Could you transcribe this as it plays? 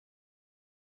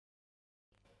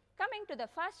Coming to the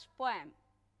first poem,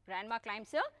 Grandma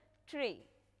Climbs a Tree,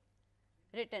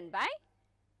 written by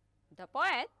the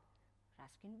poet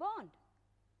Ruskin Bond.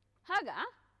 ಆಗ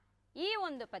ಈ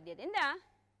ಒಂದು ಪದ್ಯದಿಂದ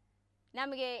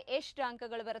ನಮಗೆ ಎಷ್ಟು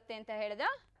ಅಂಕಗಳು ಬರುತ್ತೆ ಅಂತ ಹೇಳಿದ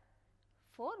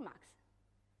 4 ಮಾರ್ಕ್ಸ್.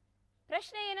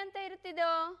 ಪ್ರಶ್ನೆ ಏನಂತ ಇರುತ್ತಿದ್ದು?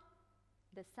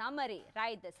 The summary,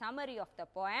 right the summary of the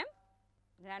poem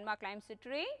grandma climbs a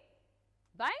tree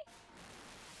by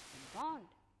bond.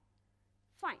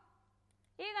 Fine.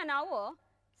 ಈಗ ನಾವು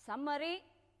ಸಮ್ಮರಿ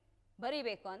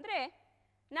ಬರಿಬೇಕು ಅಂದರೆ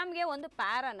ನಮಗೆ ಒಂದು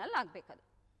ಪ್ಯಾರಾನಲ್ಲಿ ಆಗಬೇಕದು.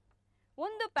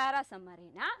 ಒಂದು ಪ್ಯಾರಾ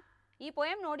ಸಮ್ಮರಿನ ಈ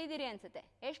ಪೋಯಮ್ ನೋಡಿದ್ದೀರಿ ಅನಿಸುತ್ತೆ.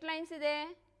 ಎಷ್ಟು ಲೈನ್ಸ್ ಇದೆ?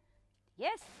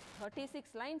 ಎಸ್, 36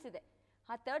 ಲೈನ್ಸ್ ಇದೆ.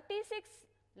 ಆ 36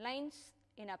 ಲೈನ್ಸ್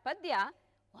ಇನ ಪದ್ಯ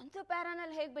ಒಂದು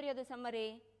ಪ್ಯಾರಾನಲ್ಲಿ ಹೇಗೆ ಬರೆಯೋದು ಸಮ್ಮರಿ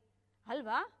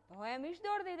ಅಲ್ವಾ? ಪೋಯಮ್ ಇಷ್ಟು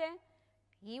ದೊಡ್ಡದಿದೆ.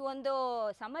 ಈ ಒಂದು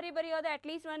ಸಮ್ಮರಿ ಬರೆಯೋದು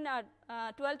ಅಟ್ಲೀಸ್ಟ್ ಒಂದು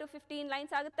 12 to 15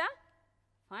 ಲೈನ್ಸ್ ಆಗುತ್ತಾ?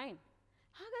 ಫೈನ್.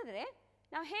 ಹಾಗಾದರೆ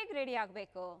ನಾವು ಹೇಗೆ ರೆಡಿ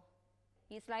ಆಗಬೇಕು?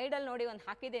 ಈ ಸ್ಲೈಡಲ್ಲಿ ನೋಡಿ ಒಂದು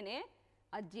ಹಾಕಿದ್ದೇನೆ.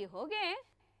 ಅಜ್ಜಿ ಹೋಗಿ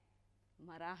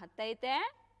ಮರ ಹತ್ತೈತೆ.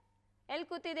 ಎಲ್ಲಿ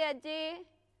ಕೂತಿದೆ ಅಜ್ಜಿ?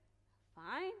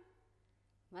 ಫೈನ್.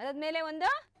 ಮರದ ಮೇಲೆ ಒಂದು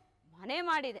ಮನೆ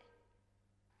ಮಾಡಿದೆ.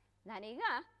 ನಾನೀಗ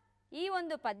ಈ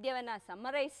ಒಂದು ಪದ್ಯವನ್ನು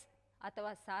ಸಮ್ಮರೈಸ್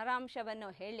ಅಥವಾ ಸಾರಾಂಶವನ್ನು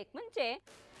ಹೇಳಲಿಕ್ಕೆ ಮುಂಚೆ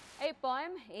ಈ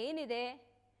ಪೋಯಮ್ ಏನಿದೆ,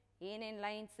 ಏನೇನು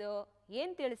ಲೈನ್ಸು,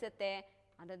 ಏನು ತಿಳಿಸುತ್ತೆ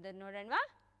ಅನ್ನೋದನ್ನು ನೋಡೋಣವಾ?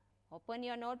 Open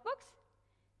your notebooks,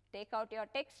 take out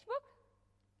your text book,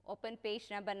 open page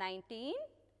number 19.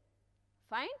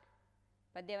 Fine.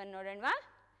 ಪದ್ಯವನ್ನು ನೋಡೋಣವಾ?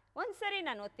 ಒಂದು ಸರಿ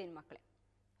ನಾನು ಓದ್ತೀನಿ ಮಕ್ಕಳೇ,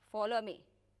 ಫಾಲೋ ಮೀ,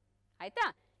 ಆಯಿತಾ?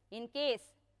 ಇನ್ ಕೇಸ್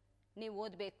ನೀವು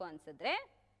ಓದಬೇಕು ಅನಿಸಿದ್ರೆ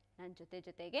ನನ್ನ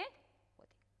ಜೊತೆಗೆ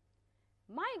ಓದಿ.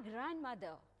 ಮೈ grand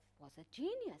mother was a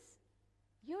genius.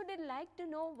 You did like to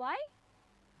know why?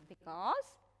 Because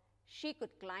she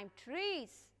could climb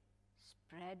trees,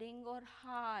 spreading or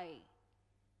high.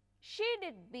 She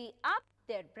did be up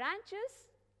their branches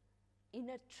in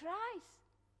a trice.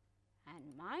 And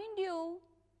mind you,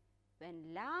 when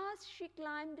last she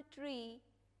climbed a tree,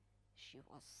 she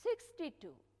was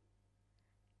 62.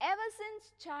 Ever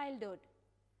since childhood,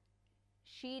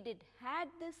 she did had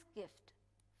this gift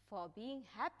for being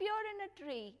happier in a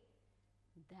tree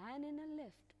than in a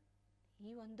lift.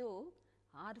 ಈ ಒಂದು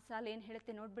 6 ಸಾಲ ಏನು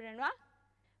ಹೇಳುತ್ತೆ ನೋಡ್ಬಿಡೋಣವಾ?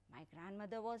 ಮೈ grand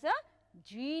mother was a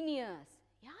genius.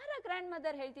 ಯಾರ grand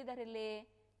mother ಹೇಳ್ತಿದ್ದಾರೆ ಇಲ್ಲಿ?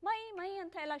 ಮೈ ಮೈ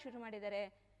ಅಂತ ಎಲ್ಲ ಶುರು ಮಾಡಿದ್ದಾರೆ.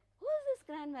 Who is this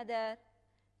grand mother?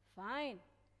 Fine.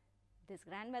 This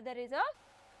grand mother is a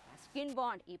Ruskin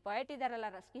bond. ಈ ಪೊಯೆಟ್ ಇದ್ದಾರಲ್ಲ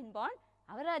ರಸ್ಕಿನ್ ಬಾಂಡ್,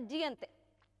 ಅವರ ಅಜ್ಜಿ ಅಂತೆ.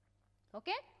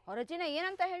 ಓಕೆ, ಅವ್ರ ಅಜ್ಜಿನ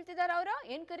ಏನಂತ ಹೇಳ್ತಿದ್ದಾರೆ? ಅವರು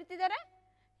ಏನು ಕರಿತಿದ್ದಾರೆ?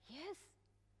 S,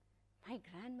 my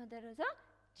grand mother was a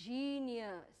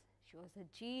genius. She was a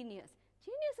genius.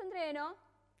 Genius ಅಂದರೆ ಏನು?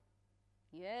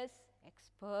 S,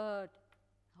 expert.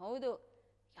 ಹೌದು.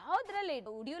 ಯಾವುದರಲ್ಲಿ?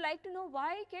 Would you like to know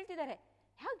why ಕೇಳ್ತಿದ್ದಾರೆ.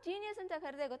 ಯಾಕೆ ಜೀನಿಯಸ್ ಅಂತ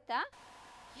ಕರೆದೆ ಗೊತ್ತಾ?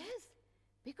 S,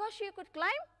 because she could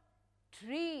climb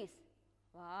trees.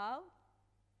 Wow.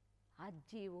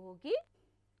 ಅಜ್ಜಿ ಹೋಗಿ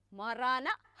ಮರನ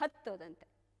ಹತ್ತೋದಂತೆ.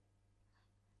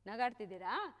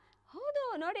 ನಗಾಡ್ತಿದ್ದೀರಾ? ಹೌದು.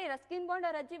 ನೋಡಿ, ರಸ್ಕಿನ್ ಬಾಂಡ್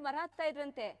ಅವ್ರ ಅಜ್ಜಿ ಮರ ಹತ್ತಾ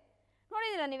ಇದ್ರಂತೆ.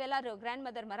 ನೋಡಿದ್ದೀರಾ ನೀವೆಲ್ಲರೂ ಗ್ರ್ಯಾಂಡ್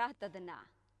ಮದರ್ ಮರ ಹತ್ತೋದನ್ನು?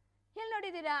 ಎಲ್ಲಿ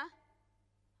ನೋಡಿದ್ದೀರಾ?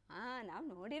 ನಾವು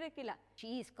ನೋಡಿರೋಕ್ಕಿಲ್ಲ. She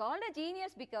is called a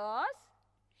genius because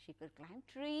she could climb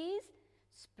trees,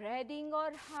 spreading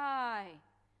R high.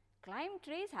 Climb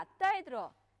trees ಹತ್ತಾ ಇದ್ರು.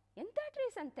 ಎಂಥ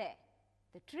ಟ್ರೀಸ್ ಅಂತೆ?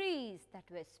 The trees that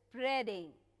wear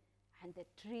spreading and the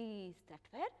trees that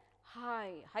wear high.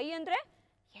 High ಅಂದರೆ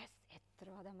ಎಸ್,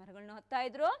 ಎತ್ತರವಾದ ಮರಗಳನ್ನ ಹತ್ತಾ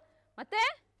ಇದ್ರು. ಮತ್ತು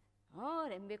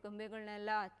ರೆಂಬೆ ಕೊಂಬೆಗಳನ್ನೆಲ್ಲ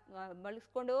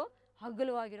ಬಳಸ್ಕೊಂಡು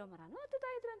ಹಗಲವಾಗಿರೋ ಮರನೂ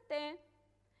ಹತ್ತುತ್ತಾ ಇದ್ರಂತೆ.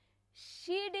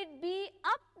 She did be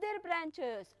up there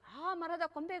branches. ಆ ಮರದ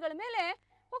ಕೊಂಬೆಗಳ ಮೇಲೆ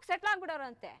ಹೋಗಿ ಸೆಟ್ಲ್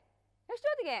ಆಗಿಬಿಡೋರಂತೆ.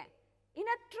 ಎಷ್ಟೊತ್ತಿಗೆ? ಇನ್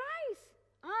ಅ ಟ್ರೈಸ್.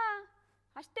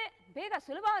 ಅಷ್ಟೇ, ಬೇಗ,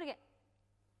 ಸುಲಭ ಅವ್ರಿಗೆ.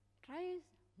 ಟ್ರೈಸ್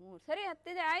 3 ಸರಿ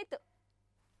ಹತ್ತಿದೆ, ಆಯಿತು.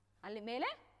 ಅಲ್ಲಿ ಮೇಲೆ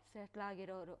ಸೆಟ್ಲ್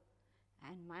ಆಗಿರೋರು.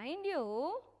 ಆ್ಯಂಡ್ ಮೈಂಡ್ ಯು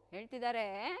ಹೇಳ್ತಿದ್ದಾರೆ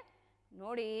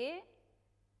ನೋಡಿ,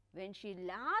 when she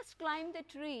lost claim the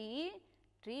tree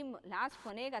last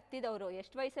ಕೊನೆಗೆ ಹತ್ತಿದವರು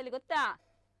ಎಷ್ಟು ವಯಸ್ಸಲ್ಲಿ ಗೊತ್ತಾ?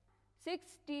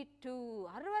 62,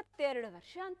 62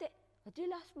 ವರ್ಷ ಅಂತೆ ಅಜ್ಜಿ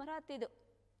ಲಾಸ್ಟ್ ಮರ ಹತ್ತಿದ್ದು.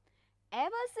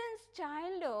 Ever since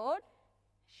childhood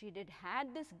she did had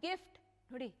this gift.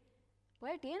 ನೋಡಿ,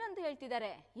 ಪೊಯೆಟ್ ಏನಂತ ಹೇಳ್ತಿದ್ದಾರೆ?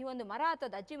 ಈ ಒಂದು ಮರ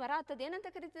ಹತ್ತೋದು, ಅಜ್ಜಿ ಮರ ಹತ್ತೋದು ಏನಂತ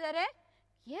ಕರೀತಿದ್ದಾರೆ?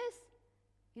 ಎಸ್,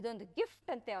 ಇದೊಂದು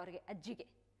ಗಿಫ್ಟ್ ಅಂತೆ ಅವ್ರಿಗೆ, ಅಜ್ಜಿಗೆ.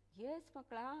 ಎಸ್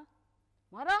ಮಕ್ಕಳ,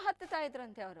 ಮರ ಹತ್ತುತ್ತಾ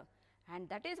ಇದ್ರಂತೆ ಅವರು. ಆ್ಯಂಡ್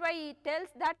ದಟ್ ಈಸ್ ವೈ ಈ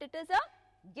tells that it is a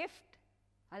gift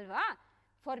ಅಲ್ವಾ?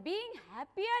 For being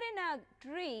happier in a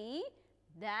tree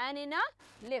than in a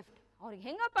lift. ಅವ್ರಿಗೆ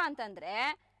ಹೆಂಗಪ್ಪ ಅಂತಂದರೆ,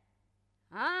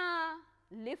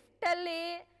 ಲಿಫ್ಟಲ್ಲಿ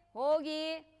ಹೋಗಿ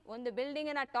ಒಂದು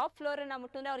ಬಿಲ್ಡಿಂಗಿನ ಟಾಪ್ ಫ್ಲೋರನ್ನು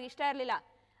ಮುಟ್ಟಿದ್ರೆ ಅವ್ರಿಗೆ ಇಷ್ಟ ಇರಲಿಲ್ಲ.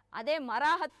 ಅದೇ ಮರ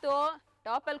ಹತ್ತು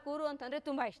ಟಾಪಲ್ಲಿ ಕೂರು ಅಂತಂದರೆ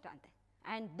ತುಂಬ ಇಷ್ಟ ಅಂತೆ.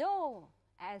 ಆ್ಯಂಡ್ ದೋ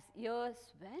as years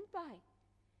vent by,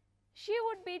 she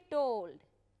would be told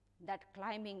that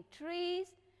climbing trees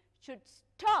should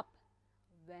stop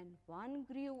when one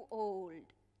grew old,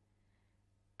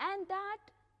 and that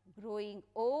growing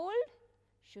old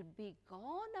should be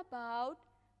gone about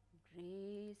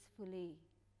gracefully.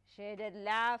 Shaded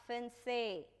laugh and say,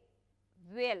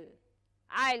 well,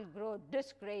 I'll grow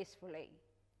disgracefully.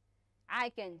 I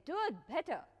can do it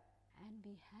better. And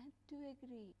we had to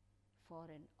agree, for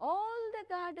in all the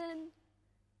garden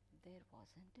there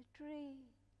wasn't a tree.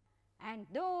 And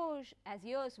those, as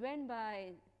years went by,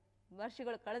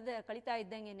 ವರ್ಷಗಳು ಕಳೀತಾ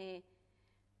ಇದ್ದಂಗೆ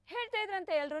ಹೇಳ್ತಾ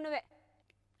ಇದ್ರಂತೆ ಎಲ್ರೂ.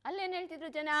 ಅಲ್ಲೇನು ಹೇಳ್ತಿದ್ರು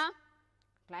ಜನ?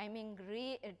 Climbing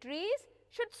trees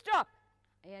should stop.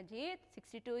 Ajit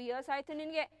 62 years ಆಯಿತು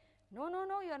ನಿನಗೆ. No no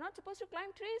no, you are not suppose to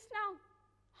climb trees ನಾವು.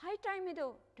 ಹೈ ಟೈಮ್ ಇದು,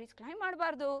 ಟ್ರೀಸ್ ಕ್ಲೈಂಬ್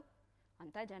ಮಾಡಬಾರ್ದು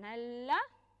ಅಂತ ಜನ ಎಲ್ಲ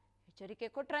ಎಚ್ಚರಿಕೆ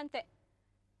ಕೊಟ್ರಂತೆ.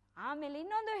 ಆಮೇಲೆ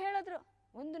ಇನ್ನೊಂದು ಹೇಳಿದ್ರು,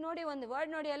 ಒಂದು ನೋಡಿ, ಒಂದು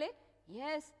ವರ್ಡ್ ನೋಡಿ ಅಲ್ಲಿ,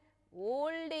 S,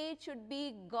 old age should be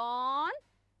gone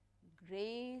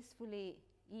gracefully.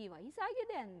 ಈ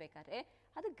ವಯಸ್ಸಾಗಿದೆ ಅನ್ಬೇಕಾದ್ರೆ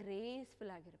ಅದು ಗ್ರೇಸ್ಫುಲ್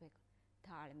ಆಗಿರಬೇಕು.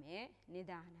 ತಾಳ್ಮೆ,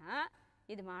 ನಿಧಾನ,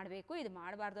 ಇದು ಮಾಡಬೇಕು, ಇದು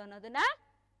ಮಾಡಬಾರ್ದು ಅನ್ನೋದನ್ನ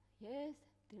ಎಸ್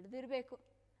ತಿಳಿದಿರಬೇಕು.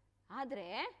 ಆದರೆ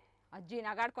ಅಜ್ಜಿ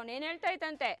ನಗಾಡ್ಕೊಂಡು ಏನು ಹೇಳ್ತಾ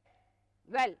ಇತ್ತಂತೆ?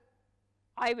 Well,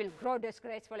 I will grow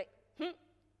ಡಿಸ್ಗ್ರೇಸ್ಫುಲಿ.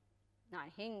 ನಾನು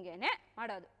ಹೀಗೇನೆ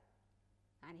ಮಾಡೋದು,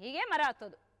 ನಾನು ಹೀಗೆ ಮರ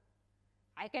ಹತ್ತೋದು,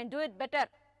 I can do it better,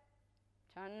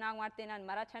 ಚೆನ್ನಾಗಿ ಮಾಡ್ತೀನಿ, ನಾನು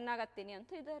ಮರ ಚೆನ್ನಾಗಿ ಹತ್ತೀನಿ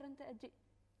ಅಂತ ಇದ್ದಾರಂತೆ ಅಜ್ಜಿ.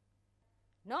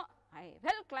 No, I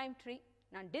will climb tree,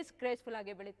 ನಾನು ಡಿಸ್ಗ್ರೇಸ್ಫುಲ್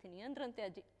ಆಗಿ ಬೆಳಿತೀನಿ ಅಂದ್ರಂತೆ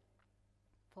ಅಜ್ಜಿ.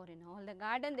 For in all the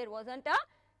garden there wasn't a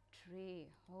tree.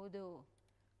 ಹೌದು.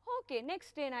 ಓಕೆ,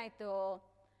 ನೆಕ್ಸ್ಟ್ ಏನಾಯಿತು?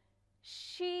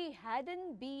 She ಹ್ಯಾಡನ್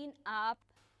bean up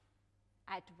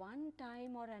at one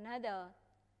time or another,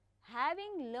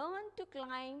 having learned to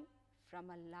climb from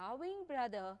a loving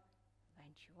brother when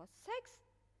she was 6.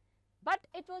 But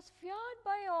it was feared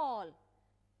by all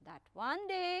that one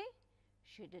day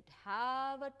she did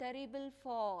have a terrible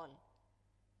fall.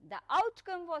 The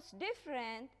outcome was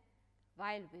different.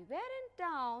 While we were in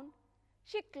town,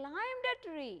 she climbed a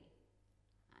tree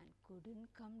and couldn't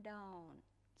come down.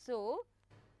 So,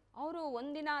 ಅವರು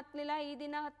ಒಂದಿನ ಹತ್ತಲಿಲ್ಲ, ಈ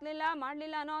ದಿನ ಹತ್ತಲಿಲ್ಲ,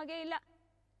 ಮಾಡಲಿಲ್ಲ ಅನ್ನೋ ಹಾಗೆ ಇಲ್ಲ.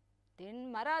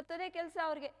 ಮರ ಹತ್ತೋದೇ ಕೆಲಸ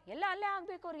ಅವ್ರಿಗೆ, ಎಲ್ಲ ಅಲ್ಲೇ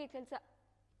ಆಗಬೇಕು ಅವ್ರಿಗೆ ಕೆಲಸ.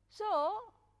 ಸೊ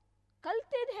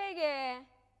ಕಲ್ತಿದ್ದು ಹೇಗೆ?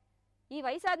 ಈ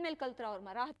ವಯಸ್ಸಾದ್ಮೇಲೆ ಕಲ್ತ್ರ ಅವ್ರು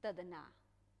ಮರ ಹತ್ತೋದನ್ನು?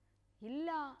 ಇಲ್ಲ,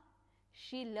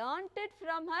 she learned it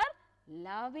from her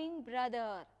loving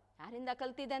brother. ಯಾರಿಂದ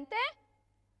ಕಲ್ತಿದ್ದಂತೆ?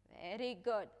 Very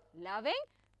good,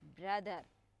 loving brother.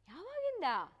 ಯಾವಾಗಿಂದ?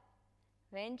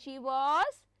 When she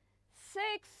was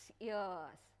 6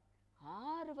 years.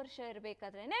 6 ವರ್ಷ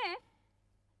ಇರಬೇಕಾದ್ರೇ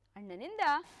ಅಣ್ಣನಿಂದ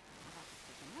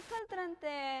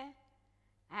ಕಲ್ತ್ರಂತೆ.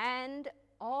 And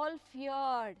all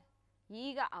feared.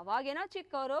 ಈಗ ಅವಾಗೇನೋ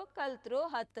ಚಿಕ್ಕವರು ಕಲ್ತರು,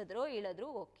 ಹತ್ತಿದ್ರು, ಇಳಿದ್ರು,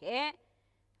 ಓಕೆ.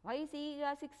 ವಯಸ್ಸೀಗ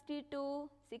 62,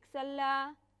 6 ಅಲ್ಲ,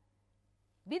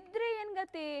 ಬಿದ್ದರೆ ಏನು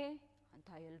ಗತಿ ಅಂತ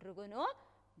ಎಲ್ರಿಗೂ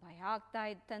ಭಯ ಆಗ್ತಾ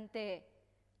ಇತ್ತಂತೆ.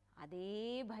 ಅದೇ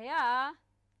ಭಯ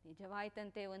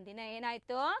ನಿಜವಾಯ್ತಂತೆ. ಒಂದಿನ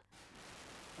ಏನಾಯಿತು?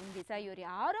 ಒಂದು ದಿವಸ ಇವ್ರು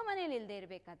ಯಾರು ಮನೇಲಿ ಇಲ್ಲದೆ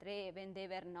ಇರಬೇಕಾದ್ರೆ, when they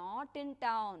were not in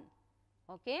town,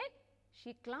 okay,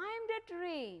 she climbed A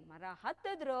tree. ಮರ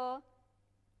ಹತ್ತಿದ್ರು,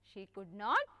 she could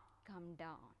not come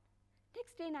down.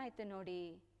 Next ಏನಾಯಿತು ನೋಡಿ?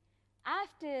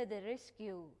 After the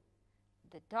rescue,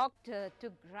 the doctor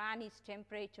took Granny's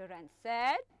temperature and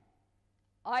said,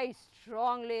 I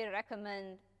strongly recommend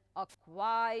a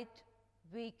quiet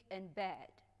week in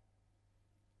bed.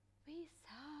 We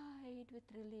sighed with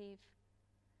relief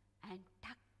and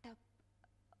tucked up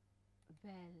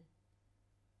well.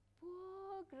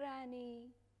 Poor Granny,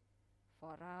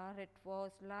 for her it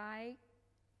was like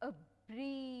a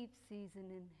brief season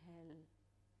in hell,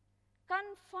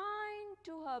 confined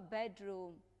to her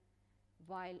bedroom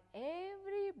while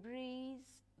every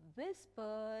breeze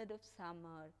whispered of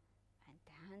summer and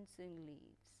dancing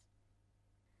leaves.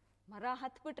 ಮರ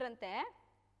ಹತ್ಬಿಟ್ರಂತೆ,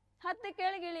 ಹತ್ತಿ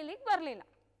ಕೆಳಗೆ ಇಳಿಲಿಕ್ಕೆ ಬರಲಿಲ್ಲ.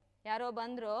 ಯಾರೋ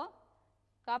ಬಂದರು,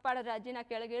 ಕಾಪಾಡಿದ್ರೆ ಅಜ್ಜಿನ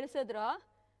ಕೆಳಗೆ ಇಳಿಸಿದ್ರು.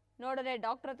 ನೋಡಿದ್ರೆ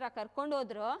doctor ಹತ್ರ ಕರ್ಕೊಂಡು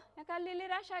ಹೋದ್ರು. ಯಾಕೆ ಅಲ್ಲಿ ಇಲ್ಲಿ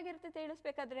ರ್ಯಾಶ್ ಆಗಿರ್ತೈತೆ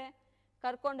ಇಳಿಸ್ಬೇಕಾದ್ರೆ.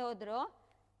 ಕರ್ಕೊಂಡು ಹೋದ್ರು.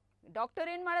 ಡಾಕ್ಟರ್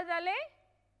ಏನು ಮಾಡಿದ್ರು ಅಲ್ಲಿ?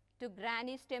 ಟು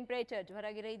ಗ್ರಾನೀಸ್ ಟೆಂಪ್ರೇಚರ್, ಜ್ವರ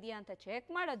ಇದೆಯಾ ಅಂತ ಚೆಕ್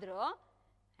ಮಾಡಿದ್ರು.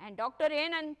 ಆ್ಯಂಡ್ ಡಾಕ್ಟರ್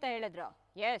ಏನಂತ ಹೇಳಿದ್ರು?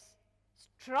 S,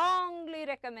 strongly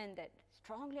recommended.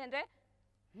 ಸ್ಟ್ರಾಂಗ್ಲಿ ಅಂದರೆ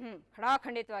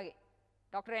ಖಂಡಿತವಾಗಿ.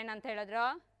 ಡಾಕ್ಟರ್ ಏನಂತ ಹೇಳಿದ್ರು?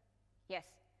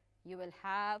 S, you will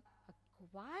have a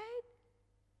quite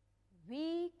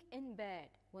weak in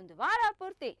bed. ಒಂದು ವಾರ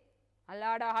ಪೂರ್ತಿ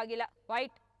ಅಲ್ಲಾಡೋ ಹಾಗಿಲ್ಲ,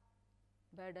 ವೈಟ್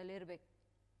ಬೆಡಲ್ಲಿ ಇರಬೇಕು.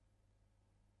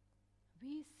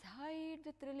 V side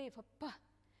with relief. ಅಪ್ಪ,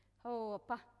 ಓ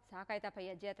ಅಪ್ಪ, ಸಾಕಾಯ್ತಪ್ಪ ಈ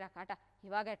ಅಜ್ಜಿ ಹತ್ರ ಕಾಟ.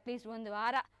 ಇವಾಗ ಅಟ್ಲೀಸ್ಟ್ ಒಂದು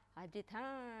ವಾರ ಅಜ್ಜಿ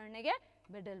ತಣ್ಣಗೆ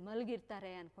ಬೆಡ್ಡಲ್ಲಿ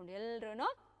ಮಲಗಿರ್ತಾರೆ ಅಂದ್ಕೊಂಡು ಎಲ್ಲರೂ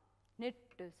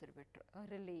ನಿಟ್ಟುಸಿರ್ಬಿಟ್ರು.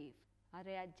 ರಿಲೀಫ್.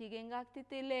 ಆದರೆ ಅಜ್ಜಿಗೆ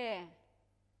ಹೆಂಗಾಗ್ತಿತ್ತು ಇಲ್ಲೇ?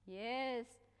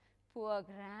 S, poor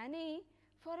ಗ್ರಾನಿ,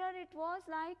 for her it was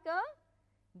like a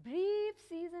brief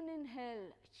season ಇನ್ ಹೆಲ್.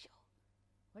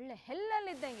 ಒಳ್ಳೆ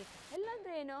ಹೆಲ್ಲಲ್ಲಿದ್ದಂಗೆ. ಹೆಲ್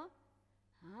ಅಂದರೆ ಏನು?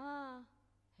 ಹಾಂ,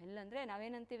 ಹೆಲ್ ಅಂದರೆ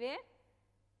ನಾವೇನಂತೀವಿ?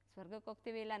 ಸ್ವರ್ಗಕ್ಕೆ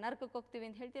ಹೋಗ್ತೀವಿ ಇಲ್ಲ ನರಕಕ್ಕೆ ಹೋಗ್ತೀವಿ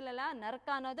ಅಂತ ಹೇಳ್ತಿಲ್ಲಲ್ಲ, ನರಕ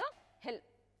ಅನ್ನೋದು ಹೆಲ್.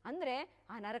 ಅಂದರೆ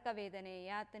ಆ ನರಕ ವೇದನೆ,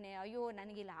 ಯಾತನೆ, ಅಯ್ಯೋ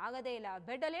ನನಗಿಲ್ಲ ಆಗೋದೇ ಇಲ್ಲ,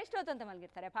 ಬೆಡ್ಡಲ್ಲಿ ಎಷ್ಟು ಹೊತ್ತು ಅಂತ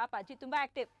ಮಲಗಿರ್ತಾರೆ. ಪಾಪ ಅಜ್ಜಿ ತುಂಬ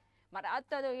ಆ್ಯಕ್ಟಿವ್, ಮರ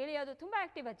ಹತ್ತೋದು ಇಳಿಯೋದು ತುಂಬ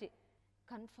ಆ್ಯಕ್ಟಿವ್ ಅಜ್ಜಿ.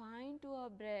 Confine to a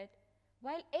bread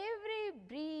while every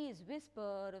breeze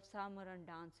whisper of summer and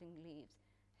dancing leaves.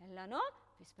 ಎಲ್ಲನೂ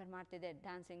ವಿಸ್ಪರ್ ಮಾಡ್ತಿದೆ.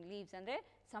 ಡ್ಯಾನ್ಸಿಂಗ್ ಲೀವ್ಸ್ ಅಂದರೆ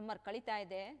ಸಮ್ಮರ್ ಕಳೀತಾ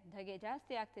ಇದೆ, ಧಗೆ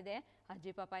ಜಾಸ್ತಿ ಆಗ್ತಿದೆ,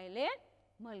 ಅಜ್ಜಿ ಪಾಪ ಇಲ್ಲಿ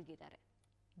ಮಲಗಿದ್ದಾರೆ.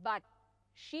 But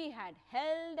she had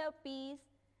held a piece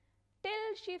till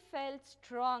she felt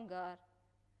stronger.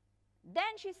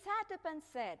 Then she sat up and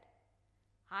said,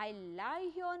 I'll lie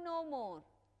here no more.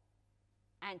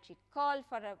 And she called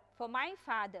for my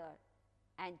father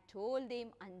and told him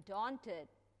undaunted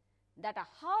that a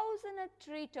house in a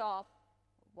treetop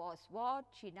was what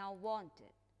she now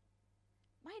wanted.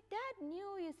 My dad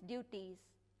knew his duties.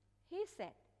 He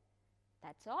said,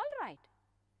 That's all right.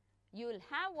 You'll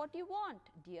have what you want,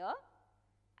 dear.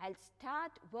 I'll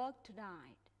start work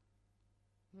tonight.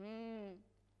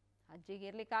 ಅಜ್ಜಿಗೆ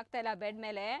ಇರ್ಲಿಕ್ಕೆ ಆಗ್ತಾ ಇಲ್ಲ bed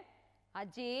ಮೇಲೆ.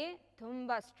 ಅಜ್ಜಿ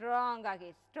ತುಂಬ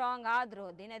strong ಆದರು.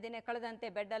 ದಿನೇ ಕಳೆದಂತೆ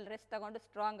ಬೆಡ್ಡಲ್ಲಿ ರೆಸ್ಟ್ ತಗೊಂಡು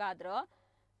ಸ್ಟ್ರಾಂಗ್ ಆದರು.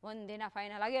 ಒಂದಿನ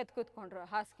ಫೈನಲ್ ಆಗಿ ಎದ್ದು ಕೂತ್ಕೊಂಡ್ರು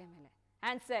ಹಾಸಿಗೆ ಮೇಲೆ.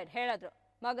 ಆ್ಯಂಡ್ ಸೆಡ್, ಹೇಳಿದ್ರು,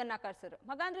 ಮಗನ್ನ ಕರೆಸಿದ್ರು.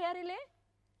 ಮಗ ಅಂದರೆ ಯಾರಿಲ್ಲಿ?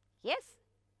 S,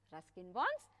 Ruskin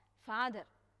bonds father.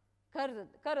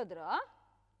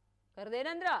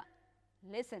 ಕರೆದೇನಂದ್ರು?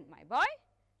 Listen ಮೈ ಬಾಯ್,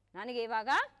 ನನಗೆ ಇವಾಗ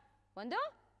ಒಂದು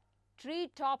ಟ್ರೀ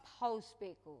ಟಾಪ್ ಹೌಸ್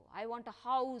ಬೇಕು. I want a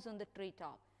house on the tree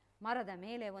top. ಮರದ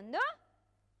ಮೇಲೆ ಒಂದು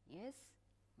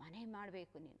ಮನೆ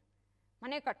ಮಾಡಬೇಕು. ನೀನು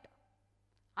ಮನೆ ಕಟ್ಟು,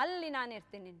 ಅಲ್ಲಿ ನಾನು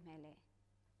ಇರ್ತೀನಿ ನಿನ್ನ ಮೇಲೆ.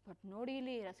 ಬಟ್ ನೋಡಿ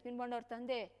ಇಲ್ಲಿ ರಸ್ಕಿನ್ ಬಾಂಡ್ ಅವ್ರ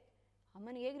ತಂದೆ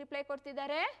ಅಮ್ಮನಿಗೆ ಹೇಗೆ ರಿಪ್ಲೈ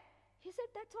ಕೊಡ್ತಿದ್ದಾರೆ? He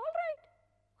said, that's all right.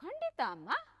 ಖಂಡಿತ ಅಮ್ಮ,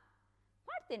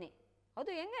 ಮಾಡ್ತೀನಿ. ಅದು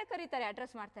ಹೆಂಗೆ ಕರೀತಾರೆ,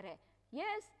 ಅಡ್ರೆಸ್ ಮಾಡ್ತಾರೆ.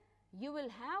 S, you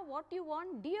will have what you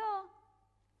want dear.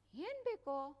 ಏನು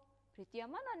ಬೇಕೋ ಪ್ರೀತಿ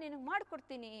ಅಮ್ಮ, ನಾನು ನಿನಗೆ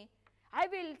ಮಾಡಿಕೊಡ್ತೀನಿ. I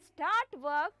will start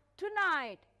work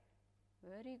tonight.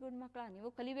 Very good ಮಕ್ಕಳ, ನೀವು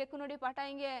ಕಲಿಬೇಕು ನೋಡಿ ಪಾಠ.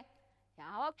 ಹಿಂಗೆ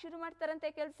ಯಾವಾಗ ಶುರು ಮಾಡ್ತಾರಂತೆ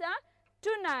ಕೆಲಸ?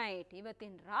 ಟುನೈಟ್,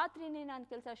 ಇವತ್ತಿನ ರಾತ್ರಿನೇ ನಾನು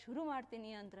ಕೆಲಸ ಶುರು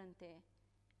ಮಾಡ್ತೀನಿ ಅಂದ್ರಂತೆ.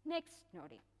 ನೆಕ್ಸ್ಟ್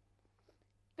ನೋಡಿ,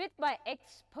 with my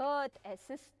expert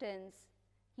assistance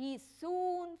he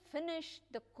soon finished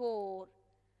the core,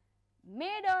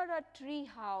 made her a tree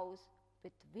house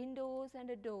with windows and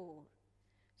a door.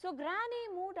 So Granny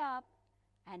moved up,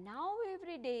 and now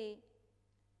every day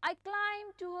I climb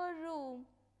to her room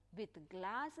with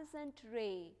glasses and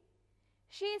tray.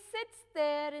 She sits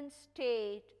there in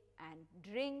state and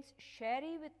drinks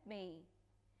sherry with me,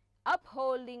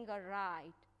 upholding her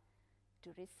right to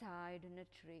reside in a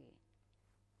tree.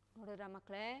 ನೋಡಿದ್ರ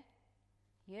ಮಕ್ಕಳೇ?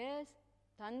 S,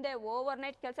 ತಂದೆ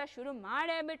overnight ಕೆಲಸ ಶುರು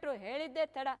ಮಾಡೇ ಬಿಟ್ರು. ಹೇಳಿದ್ದೆ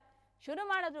ತಡ, ಶುರು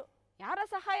ಮಾಡಿದ್ರು. ಯಾರ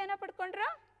ಸಹಾಯನ ಪಡ್ಕೊಂಡ್ರ?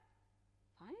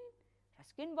 ಫೈನ್,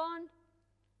 ರಸ್ಕಿನ್ ಬಾಂಡ್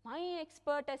ಮೈ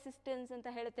ಎಕ್ಸ್ಪರ್ಟ್ ಅಸಿಸ್ಟೆನ್ಸ್ ಅಂತ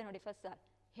ಹೇಳುತ್ತೆ ನೋಡಿ ಫಸ್ಟ್ ಸಾಲ್.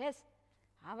 ಎಸ್,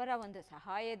 ಅವರ ಒಂದು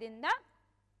ಸಹಾಯದಿಂದ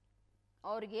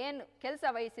ಅವ್ರಿಗೇನು ಕೆಲಸ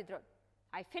ವಹಿಸಿದ್ರು,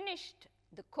 ಐ ಫಿನಿಶ್ಡ್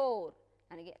ದ ಕೋರ್,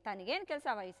 ತನಗೇನು ಕೆಲಸ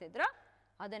ವಹಿಸಿದ್ರು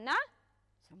ಅದನ್ನು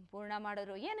ಸಂಪೂರ್ಣ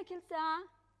ಮಾಡಿದ್ರು. ಏನು ಕೆಲಸ?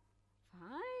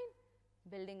 Fine,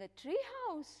 building a tree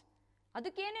house.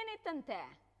 ಅದಕ್ಕೆ ಏನೇನಿತ್ತಂತೆ?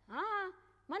 ಹಾಂ,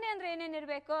 ಮನೆ ಅಂದರೆ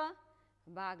ಏನೇನಿರಬೇಕು?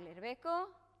 ಬಾಗಿಲಿರಬೇಕು,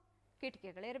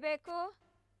 ಕಿಟಕಿಗಳಿರಬೇಕು,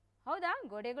 ಹೌದಾ?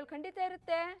 ಗೋಡೆಗಳು ಖಂಡಿತ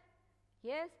ಇರುತ್ತೆ.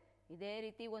 ಎಸ್, ಇದೇ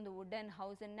ರೀತಿ ಒಂದು ವುಡನ್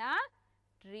ಹೌಸನ್ನು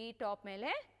ಟ್ರೀ ಟಾಪ್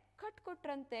ಮೇಲೆ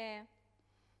ಕಟ್ಕೊಟ್ರಂತೆ.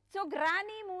 So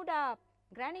ಗ್ರಾನಿ mood up.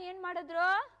 ಗ್ರಾನಿ ಏನು ಮಾಡಿದ್ರು?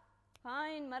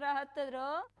 ಫೈನ್, ಮರ ಹತ್ತಿದ್ರು,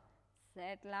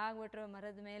 ಸೆಟ್ಲ್ ಆಗ್ಬಿಟ್ರು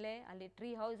ಮರದ ಮೇಲೆ, ಅಲ್ಲಿ tree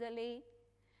ಹೌಸಲ್ಲಿ.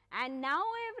 And now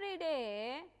every day,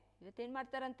 ಇವತ್ತೇನು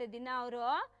ಮಾಡ್ತಾರಂತೆ ದಿನ ಅವರು?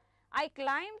 I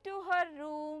claim to her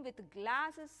room with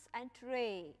glasses and tray.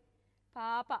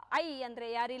 ಪಾಪ, ಐ ಅಂದರೆ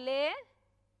ಯಾರಿಲ್ಲೇ?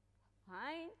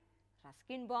 Fine,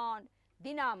 Ruskin bond.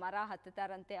 ದಿನ ಮರ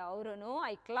ಹತ್ತುತ್ತಾರಂತೆ ಅವರು.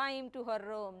 I claim to her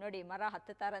room. ನೋಡಿ, ಮರ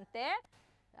ಹತ್ತುತ್ತಾರಂತೆ,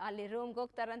 ಅಲ್ಲಿ ರೂಮ್ಗೆ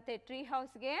ಹೋಗ್ತಾರಂತೆ, ಟ್ರೀ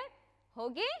ಹೌಸ್ಗೆ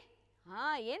ಹೋಗಿ.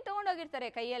 ಹಾಂ, ಏನು ತೊಗೊಂಡೋಗಿರ್ತಾರೆ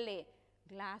ಕೈಯಲ್ಲಿ?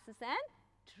 Glasses and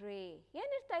tray.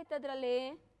 ಏನಿರ್ತಾ ಇತ್ತು ಅದರಲ್ಲಿ?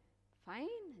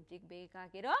 ಫೈನ್, ಅಜ್ಜಿಗೆ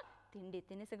ಬೇಕಾಗಿರೋ ತಿಂಡಿ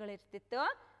ತಿನಿಸುಗಳಿರ್ತಿತ್ತು.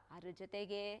 ಅದ್ರ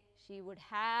ಜೊತೆಗೆ she would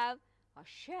have a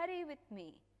Cherie with me.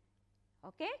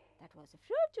 Okay, that was a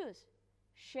fruit juice.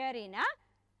 ಶೆರಿನ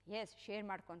S share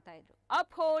ಮಾಡ್ಕೊತಾ ಇದ್ರು.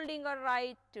 Up holding a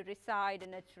right to reside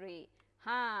in a tree.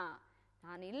 ಹಾಂ,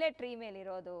 ನಾನು ಇಲ್ಲೇ ಟ್ರೀ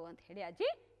ಮೇಲಿರೋದು ಅಂತ ಹೇಳಿ ಅಜ್ಜಿ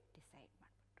ಡಿಸೈಡ್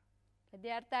ಮಾಡಿಬಿಟ್ರು.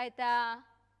 ಪದ್ಯ ಅರ್ಥ ಆಯ್ತಾ?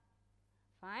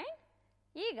 ಫೈನ್.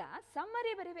 ಈಗ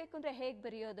ಸಮ್ಮರಿ ಬರೀಬೇಕು ಅಂದರೆ ಹೇಗೆ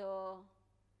ಬರೆಯೋದು?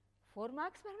 4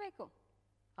 ಮಾರ್ಕ್ಸ್ ಬರಬೇಕು,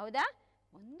 ಹೌದಾ?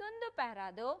 ಒಂದೊಂದು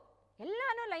ಪ್ಯಾರಾದು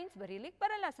ಎಲ್ಲಾನು ಲೈನ್ಸ್ ಬರೀಲಿಕ್ಕೆ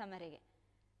ಬರಲ್ಲ ಸಮ್ಮರಿಗೆ.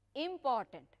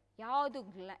 ಇಂಪಾರ್ಟೆಂಟ್ ಯಾವುದು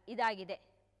ಇದಾಗಿದೆ,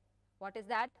 what is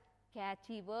that?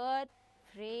 Catchy word,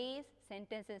 phrase,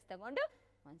 sentences ತಗೊಂಡು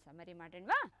ಒಂದು ಸಮ್ಮರಿ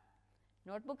ಮಾಡೋಣವಾ?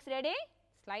 Notebooks ready?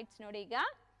 ಸ್ಲೈಡ್ಸ್ ನೋಡಿ. ಈಗ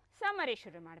ಸಮರಿ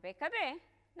ಶುರು ಮಾಡಬೇಕಾದ್ರೆ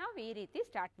ನಾವು ಈ ರೀತಿ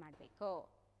ಸ್ಟಾರ್ಟ್ ಮಾಡಬೇಕು.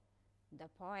 The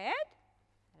poet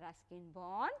Ruskin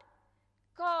bond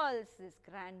calls his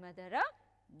grand mother a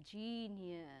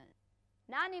genius.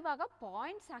 ನಾನಿವಾಗ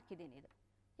ಪಾಯಿಂಟ್ಸ್ ಹಾಕಿದ್ದೀನಿ. ಇದು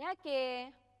ಯಾಕೆ?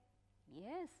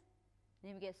 ಎಸ್,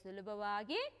 ನಿಮಗೆ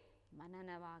ಸುಲಭವಾಗಿ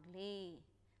ಮನನವಾಗಲಿ,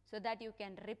 so that you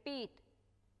can repeat,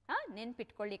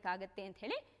 ನೆನ್ಪಿಟ್ಕೊಳ್ಳಿಕ್ಕಾಗತ್ತೆ ಅಂತ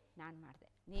ಹೇಳಿ ನಾನು ಮಾಡಿದೆ.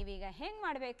 ನೀವೀಗ ಹೆಂಗೆ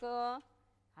ಮಾಡಬೇಕು?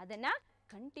 ಅದನ್ನು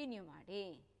ಕಂಟಿನ್ಯೂ ಮಾಡಿ.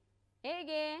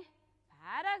 ಹೇಗೆ?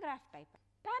 Paragraph type.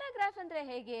 ಪ್ಯಾರಾಗ್ರಾಫ್ ಅಂದರೆ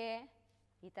ಹೇಗೆ?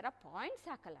 ಈ ಥರ ಪಾಯಿಂಟ್ಸ್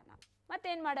ಹಾಕಲ್ಲ ನಾವು.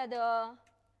 ಮತ್ತೇನು ಮಾಡೋದು?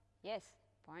 ಎಸ್,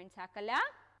 ಪಾಯಿಂಟ್ಸ್ ಹಾಕಲ್ಲ,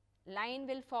 ಲೈನ್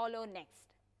ವಿಲ್ ಫಾಲೋ ನೆಕ್ಸ್ಟ್.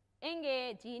 ಹೆಂಗೆ?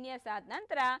 ಜೀನಿಯಸ್ ಆದ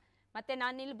ನಂತರ ಮತ್ತೆ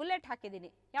ನಾನು ಇಲ್ಲಿ ಬುಲೆಟ್ ಹಾಕಿದ್ದೀನಿ.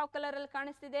 ಯಾವ ಕಲರಲ್ಲಿ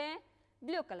ಕಾಣಿಸ್ತಿದೆ?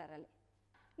 ಬ್ಲೂ ಕಲರಲ್ಲಿ.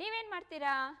 ನೀವೇನು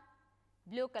ಮಾಡ್ತೀರಾ?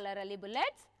 ಬ್ಲೂ ಕಲರಲ್ಲಿ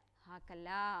ಬುಲೆಟ್ಸ್ ಹಾಕಲ್ಲ.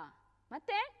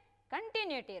 ಮತ್ತೆ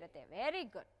ಕಂಟಿನ್ಯೂಟಿ ಇರುತ್ತೆ. Very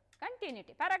good,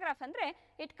 continuity. ಪ್ಯಾರಾಗ್ರಾಫ್ ಅಂದರೆ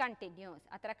ಇಟ್ ಕಂಟಿನ್ಯೂಸ್,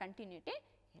 ಆ ಥರ ಕಂಟಿನ್ಯೂಟಿ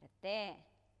ಇರುತ್ತೆ.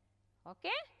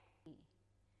 Okay.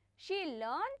 She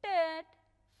learned it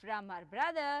from her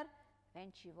brother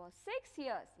when she was 6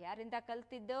 years. ಯಾರಿಂದ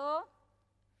ಕಲ್ತಿದ್ದು?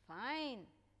 ಫೈನ್,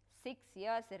 6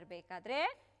 years ಇರಬೇಕಾದ್ರೆ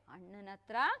ಅಣ್ಣನ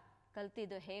ಹತ್ರ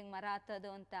ಕಲ್ತಿದ್ದು ಹೇಗೆ ಮರ ಹತ್ತೋದು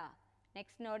ಅಂತ.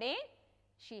 ನೆಕ್ಸ್ಟ್ ನೋಡಿ.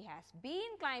 She has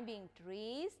been climbing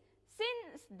trees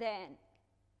since then.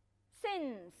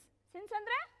 Since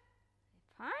ಅಂದರೆ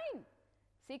ಫೈನ್,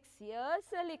 6 years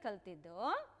ಅಲ್ಲಿ ಕಲ್ತಿದ್ದು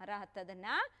ಮರ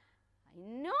ಹತ್ತೋದನ್ನು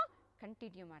ಇನ್ನೂ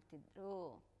ಕಂಟಿನ್ಯೂ ಮಾಡ್ತಿದ್ರು.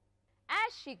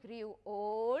 As she grew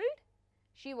old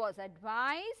she was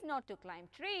advised not to climb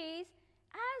trees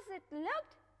as it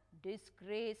looked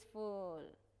disgraceful.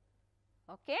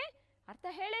 Okay, ಅರ್ಥ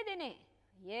ಹೇಳಿದ್ದೀನಿ.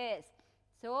 ಎಸ್,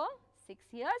 ಸೊ 6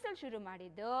 years ಅಲ್ಲಿ ಶುರು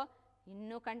ಮಾಡಿದ್ದು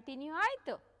ಇನ್ನೂ ಕಂಟಿನ್ಯೂ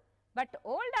ಆಯಿತು. ಬಟ್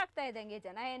ಓಲ್ಡ್ ಆಗ್ತಾ ಇದ್ದಂಗೆ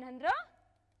ಜನ ಏನಂದ್ರು?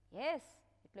 S,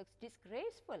 it looks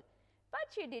disgraceful. But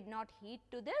she did not ಹೀಡ್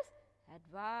to this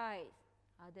advice.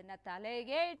 ಅದನ್ನು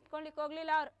ತಲೆಗೆ ಇಟ್ಕೊಳ್ಳಿಕ್ಕೆ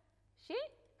ಹೋಗಲಿಲ್ಲ ಅವರು. She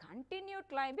continued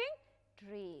climbing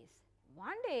trees.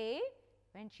 One day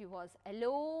when she was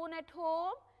alone at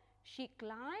home she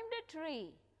climbed a tree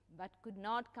but could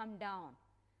not come down.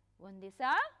 ಒಂದು ದಿವಸ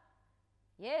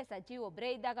S, ಅಜ್ಜಿ ಒಬ್ಬರೇ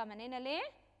ಇದ್ದಾಗ ಮನೆಯಲ್ಲಿ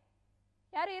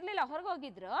ಯಾರು ಇರಲಿಲ್ಲ,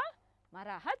 ಹೊರಗೋಗಿದ್ರು, ಮರ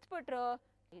ಹತ್ಬಿಟ್ರು,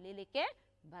 ಇಳಿಲಿಕ್ಕೆ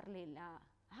ಬರಲಿಲ್ಲ.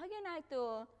 ಹಾಗೇನಾಯಿತು?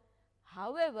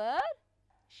 However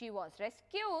she was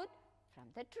rescued from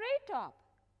the tree top.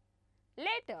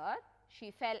 Litre she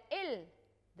fell ಇಲ್.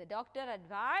 The doctor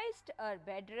advised Har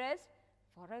bed rest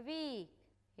for a week.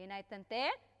 ಏನಾಯ್ತಂತೆ?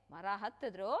 ಮರ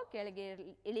ಹತ್ತಿದ್ರು, ಕೆಳಗೆ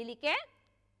ಇಳಿಲಿಕ್ಕೆ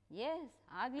ಎಸ್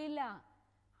ಆಗಲಿಲ್ಲ.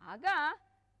 ಆಗ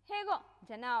ಹೇಗೋ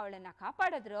ಜನ ಅವಳನ್ನು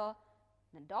ಕಾಪಾಡಿದ್ರು.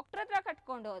 ಡಾಕ್ಟ್ರ್ ಹತ್ರ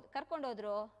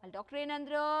ಕರ್ಕೊಂಡೋದ್ರು. ಅಲ್ಲಿ ಡಾಕ್ಟ್ರ್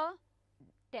ಏನಂದ್ರು?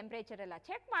 ಟೆಂಪ್ರೇಚರ್ ಎಲ್ಲ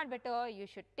ಚೆಕ್ ಮಾಡಿಬಿಟ್ಟು you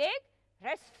should take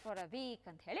rest for a week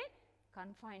ಅಂತ ಹೇಳಿ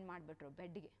ಕನ್ಫೈನ್ ಮಾಡಿಬಿಟ್ರು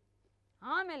ಬೆಡ್ಗೆ.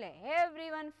 ಆಮೇಲೆ every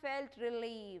one felt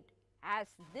relieved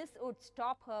as this would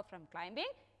stop Har from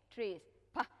climbing trees.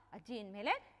 ಅಜ್ಜಿ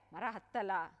ಇನ್ಮೇಲೆ ಮರ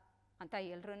ಹತ್ತಲ್ಲ ಅಂತ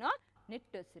ಎಲ್ರೂ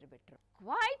ನಿಟ್ಟುಸಿರುಬಿಟ್ರು.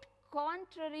 Quite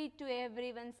contrary to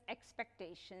every once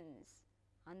expectations.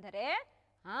 ಅಂದರೆ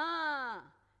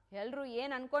ಎಲ್ಲರೂ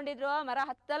ಏನು ಅಂದ್ಕೊಂಡಿದ್ರು? ಮರ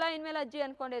ಹತ್ತಲ್ಲ ಇನ್ಮೇಲೆ ಅಜ್ಜಿ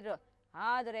ಅಂದ್ಕೊಂಡಿದ್ರು.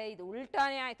 ಆದರೆ ಇದು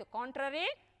ಉಲ್ಟಾನೇ ಆಯಿತು. ಕಾಂಟ್ರರಿ,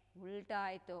 ಉಲ್ಟಾ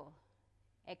ಆಯಿತು.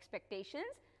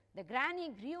 Expectations. The granny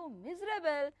grew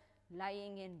miserable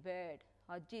lying in bed.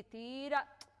 ಅಜ್ಜಿ ತೀರಾ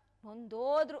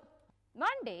ನೊಂದೋದ್ರು.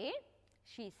 One day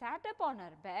she sat up on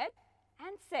her bed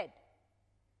and said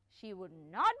she would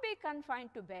not be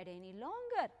confined to bed any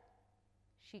longer.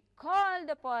 She called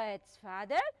the poets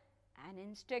father and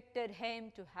instructed him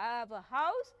to have a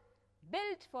house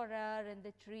built for her in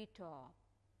the tree top.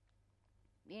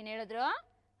 ಏನು ಹೇಳಿದ್ರು?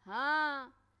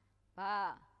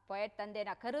 Poet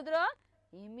ತಂದೆನ ಕರೆದ್ರು,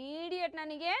 immediate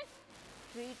ನನಗೆ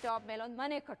tree top ಮೇಲೆ ಒಂದು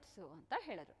ಮನೆ ಕಟ್ಟಿಸು ಅಂತ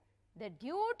ಹೇಳಿದ್ರು. The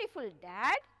ಡ್ಯೂಟಿಫುಲ್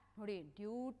dad, ನೋಡಿ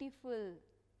ಡ್ಯೂಟಿಫುಲ್,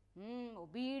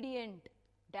 ಒಬೀಡಿಯಂಟ್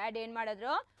ಡ್ಯಾಡ್ ಏನು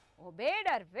ಮಾಡಿದ್ರು? Obeyed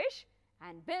her wish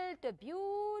and built a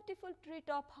beautiful tree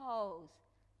top house.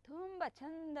 ತುಂಬ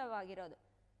ಚಂದವಾಗಿರೋದು,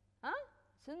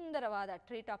 ಸುಂದರವಾದ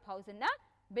ಟ್ರೀ ಟಾಪ್ ಹೌಸನ್ನು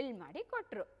ಬಿಲ್ಡ್ ಮಾಡಿ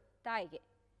ಕೊಟ್ಟರು ತಾಯಿಗೆ.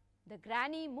 The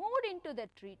granny moved in to the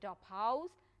tree top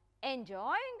house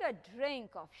enjoying a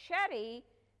drink of Cherie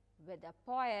with the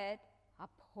poet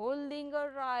upholding a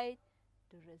right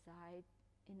to reside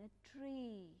in a tree.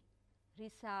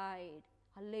 Reside,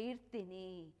 ಅಲ್ಲೇ ಇರ್ತೀನಿ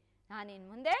ನಾನಿನ್ನು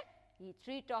ಮುಂದೆ, ಈ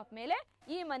ಟ್ರೀ ಟಾಪ್ ಮೇಲೆ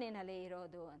ಈ ಮನೆಯಲ್ಲೇ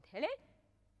ಇರೋದು ಅಂತ ಹೇಳಿ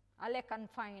ಅಲ್ಲೇ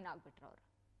ಕನ್ಫೈನ್ ಆಗಿಬಿಟ್ರು ಅವರು.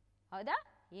 ಹೌದಾ?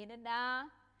 ಏನನ್ನ?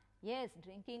 S,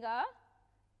 drinking a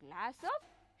glass of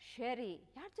ಶೆರಿ.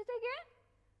 ಯಾರ ಜೊತೆಗೆ?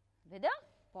 With a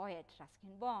poet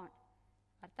Ruskin bond.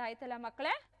 ಅರ್ಥ ಆಯ್ತಲ್ಲ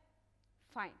ಮಕ್ಕಳೇ?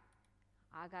 ಫೈನ್.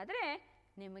 ಹಾಗಾದರೆ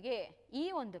ನಿಮಗೆ ಈ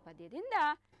ಒಂದು ಪದ್ಯದಿಂದ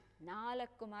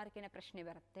 4 ಮಾರ್ಕಿನ ಪ್ರಶ್ನೆ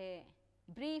ಬರುತ್ತೆ.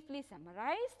 Briefly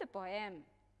summarise the poem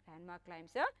grandma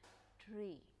ಕ್ಲೈಂಬ್ಸ್ a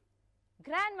tree.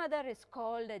 Grandmother is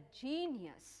called a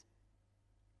genius,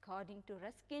 according to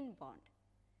Ruskin Bond.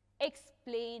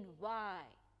 Explain why.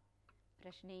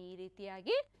 ಪ್ರಶ್ನೆ ಈ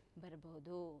ರೀತಿಯಾಗಿ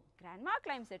ಬರಬಹುದು. ಗ್ರ್ಯಾಂಡ್ಮಾ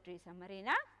ಕ್ಲೈಮ್ಸ್ ಎ ಟ್ರೀ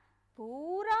ಸಮ್ಮರಿನ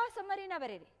ಪೂರಾ ಸಮ್ಮರಿನ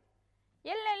ಬರೀರಿ.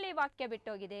 ಎಲ್ಲೆಲ್ಲಿ ವಾಕ್ಯ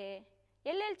ಬಿಟ್ಟೋಗಿದೆ,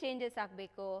 ಎಲ್ಲೆಲ್ಲಿ ಚೇಂಜಸ್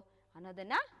ಆಗಬೇಕು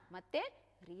ಅನ್ನೋದನ್ನು ಮತ್ತೆ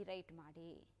ರೀರೈಟ್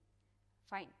ಮಾಡಿ.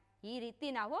 ಫೈನ್. ಈ ರೀತಿ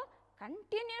ನಾವು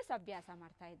ಕಂಟಿನ್ಯೂಸ್ ಅಭ್ಯಾಸ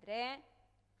ಮಾಡ್ತಾ ಇದ್ರೆ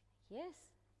S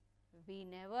we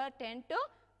never tend to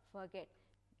forget.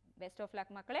 Best of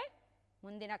luck ಮಕ್ಕಳೇ.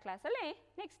 ಮುಂದಿನ ಕ್ಲಾಸಲ್ಲಿ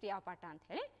ನೆಕ್ಸ್ಟ್ ಯಾವ ಪಾಠ ಅಂತ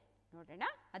ಹೇಳಿ ನೋಡೋಣ,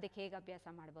 ಅದಕ್ಕೆ ಹೇಗೆ ಅಭ್ಯಾಸ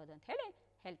ಮಾಡ್ಬೋದು ಅಂತ ಹೇಳಿ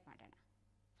ಹೆಲ್ಪ್ ಮಾಡೋಣ.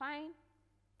 ಫೈನ್.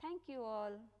 Thank you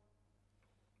all.